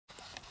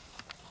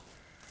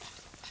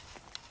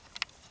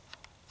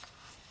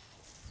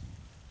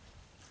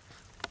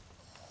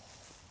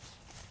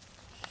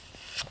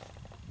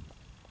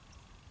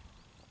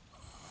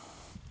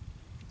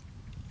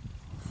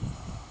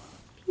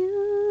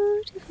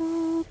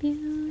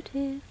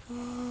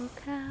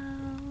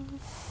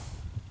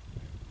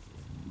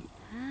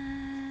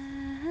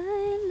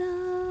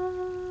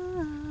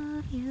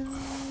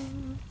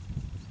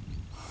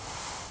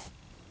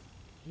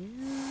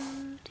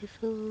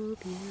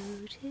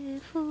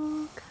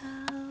beautiful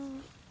cow.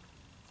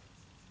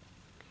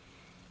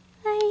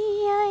 Ay,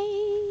 ay,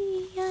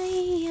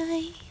 ay,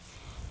 ay,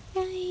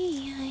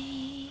 ay, ay.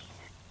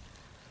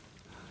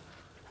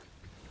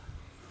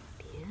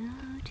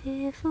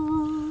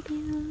 Beautiful,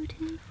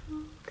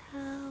 beautiful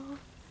cow.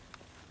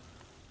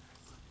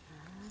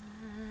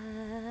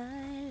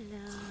 I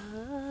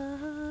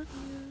love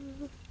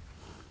you.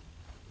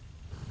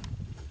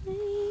 Ay,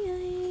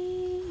 ay,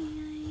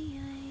 ay,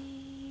 ay,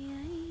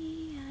 ay,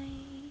 ay.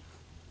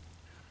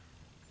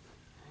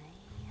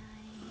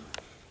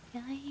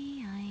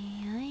 Ay, ay,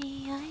 ay,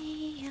 ay,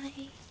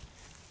 ay.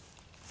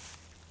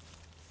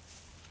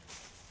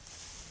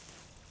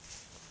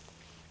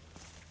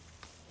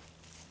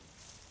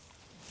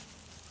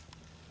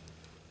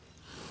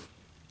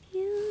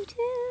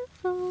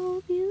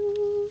 Beautiful,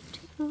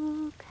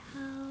 beautiful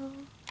cow,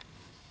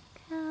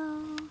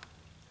 cow.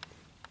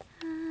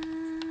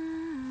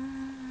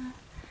 Ah,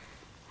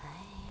 I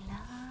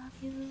love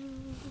you.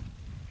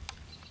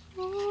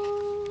 Oh,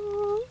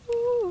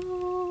 oh,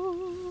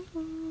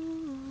 oh,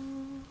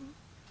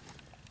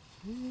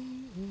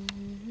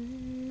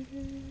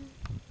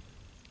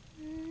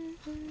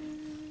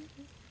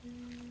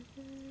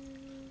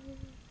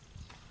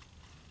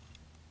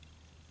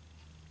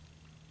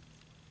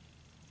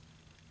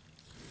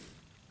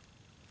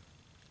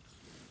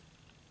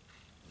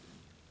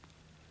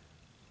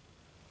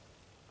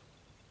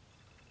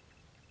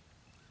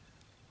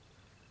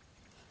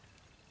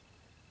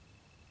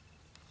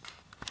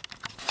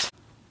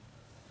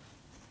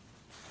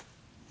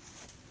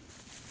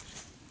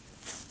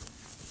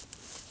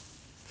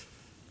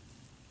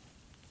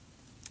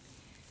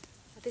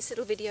 This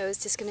little video is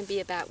just going to be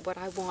about what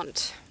I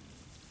want.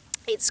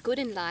 It's good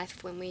in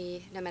life when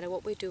no matter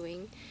what we're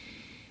doing,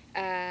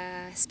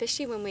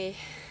 especially when we're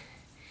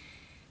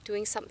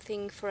doing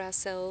something for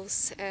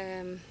ourselves,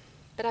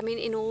 but I mean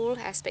in all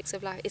aspects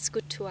of life, it's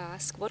good to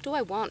ask, what do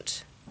I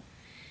want?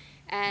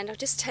 And I'll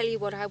just tell you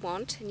what I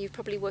want, and you've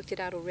probably worked it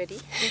out already.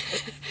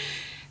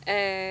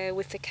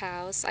 With the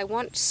cows. I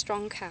want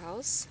strong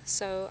cows,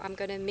 so I'm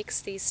going to mix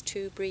these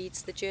two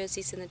breeds, the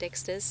Jerseys and the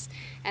Dexters,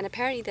 and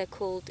apparently they're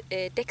called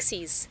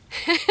Dexies.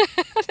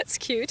 That's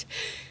cute.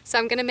 So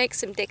I'm going to make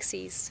some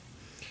Dexies.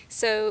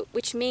 So,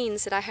 which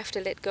means that I have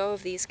to let go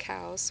of these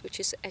cows, which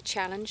is a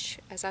challenge.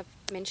 As I've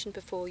mentioned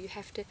before, you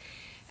have to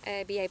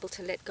be able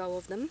to let go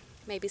of them,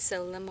 maybe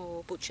sell them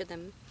or butcher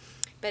them.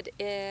 But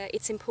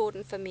it's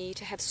important for me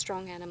to have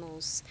strong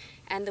animals,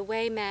 and the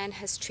way man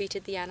has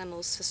treated the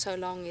animals for so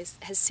long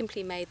has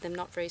simply made them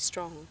not very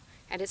strong,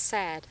 and it's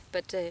sad,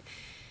 but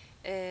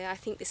I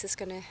think this is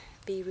going to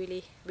be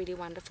really, really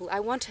wonderful. I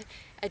want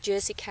a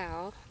Jersey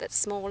cow that's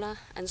smaller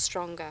and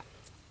stronger,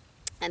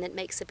 and it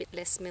makes a bit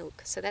less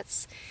milk, so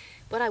that's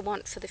what I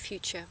want for the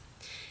future.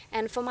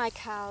 And for my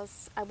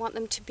cows, I want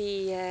them to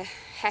be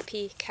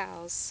happy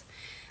cows.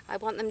 I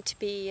want them to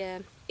be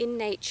in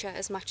nature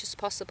as much as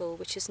possible,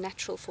 which is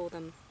natural for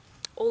them.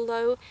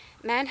 Although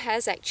man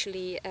has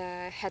actually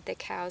had their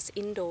cows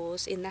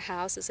indoors in the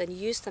houses and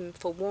used them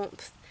for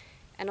warmth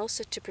and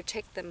also to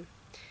protect them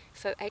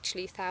for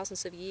actually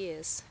thousands of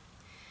years.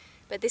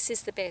 But this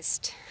is the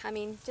best. I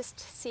mean, just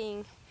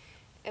seeing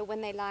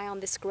when they lie on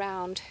this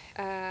ground,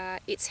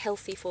 it's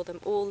healthy for them.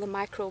 All the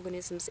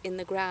microorganisms in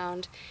the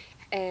ground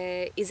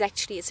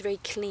it's very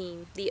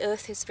clean. The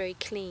earth is very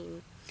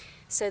clean.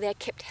 So they're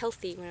kept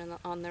healthy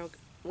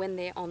when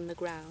they're on the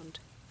ground.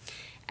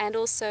 And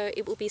also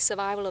it will be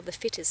survival of the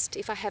fittest.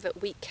 If I have a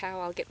weak cow,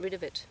 I'll get rid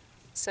of it.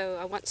 So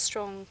I want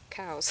strong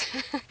cows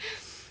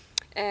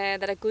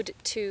that are good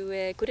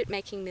at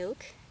making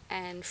milk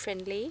and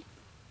friendly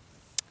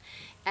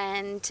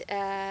and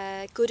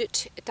good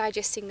at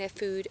digesting their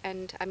food,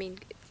 and I mean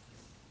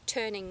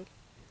turning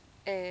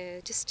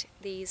just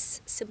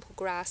these simple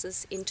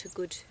grasses into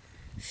good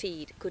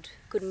feed, good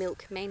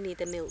milk, mainly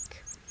the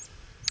milk.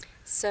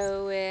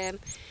 So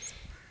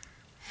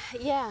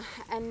yeah,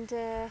 and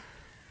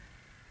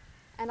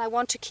I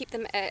want to keep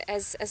them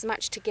as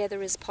much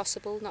together as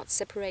possible, not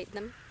separate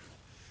them.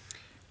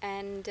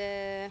 And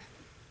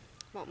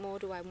what more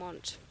do I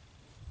want?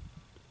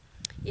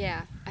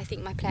 Yeah, I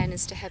think my plan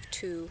is to have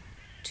two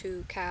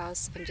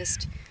cows, and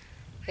just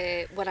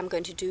what I'm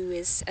going to do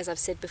is, as I've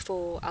said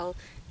before, I'll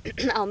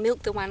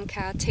milk the one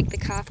cow, take the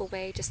calf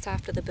away just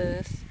after the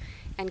birth,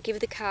 and give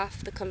the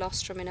calf the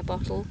colostrum in a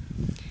bottle.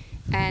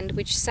 And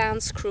which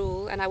sounds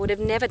cruel, and I would have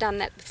never done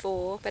that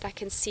before, but I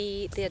can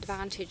see the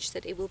advantage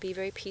that it will be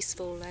very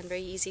peaceful and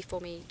very easy for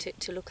me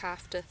to look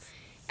after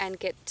and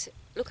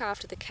look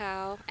after the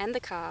cow and the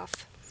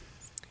calf.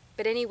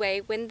 But anyway,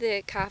 when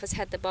the calf has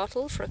had the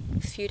bottle for a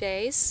few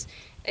days,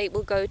 it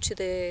will go to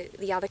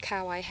the other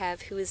cow I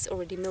have who is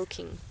already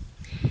milking,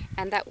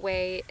 and that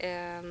way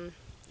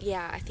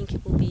yeah, I think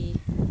it will be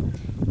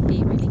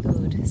really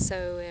good.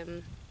 So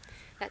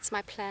that's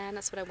my plan,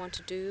 that's what I want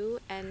to do,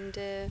 and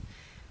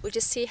we'll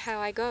just see how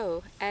I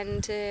go.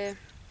 And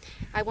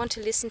I want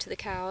to listen to the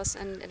cows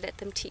and let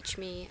them teach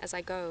me as I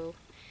go.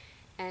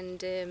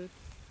 And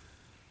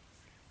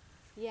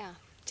yeah,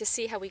 just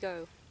see how we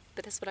go.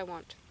 But that's what I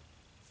want.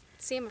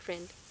 See you, my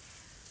friend.